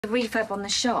The refurb on the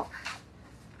shop.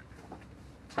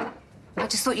 I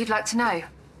just thought you'd like to know.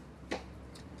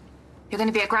 You're going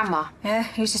to be a grandma. Yeah?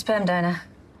 Who's your sperm donor?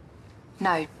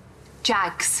 No.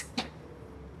 Jags.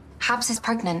 Habs is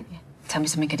pregnant. Yeah. Tell me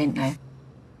something I didn't know.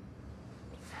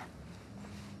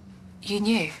 You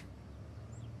knew?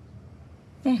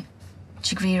 Yeah.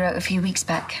 Chigri wrote a few weeks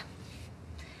back.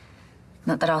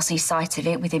 Not that I'll see sight of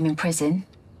it with him in prison.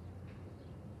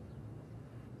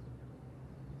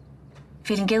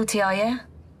 Feeling guilty, are you?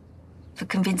 For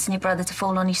convincing your brother to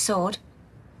fall on his sword?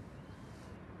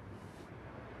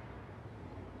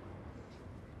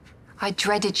 I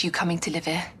dreaded you coming to live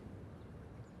here.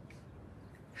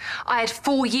 I had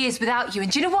 4 years without you,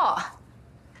 and do you know what?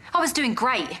 I was doing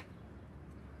great.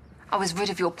 I was rid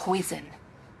of your poison.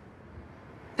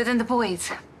 But then the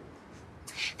boys,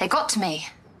 they got to me.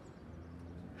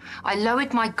 I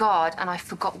lowered my guard and I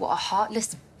forgot what a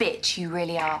heartless bitch you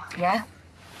really are. Yeah?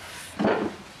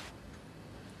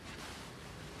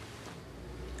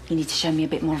 You need to show me a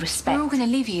bit more respect. We're all gonna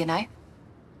leave you, you know.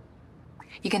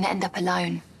 You're gonna end up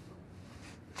alone.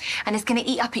 And it's gonna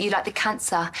eat up at you like the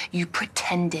cancer you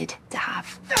pretended to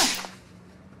have.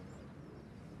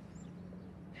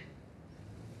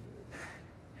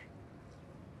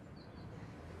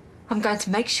 I'm going to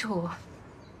make sure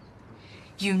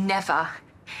you never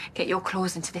get your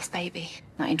claws into this baby.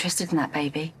 Not interested in that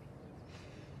baby.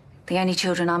 The only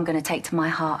children I'm going to take to my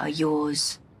heart are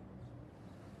yours.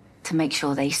 To make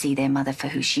sure they see their mother for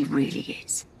who she really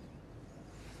is.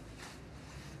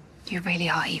 You really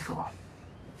are evil.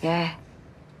 Yeah.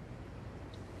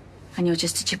 And you're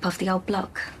just a chip off the old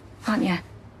block, aren't you?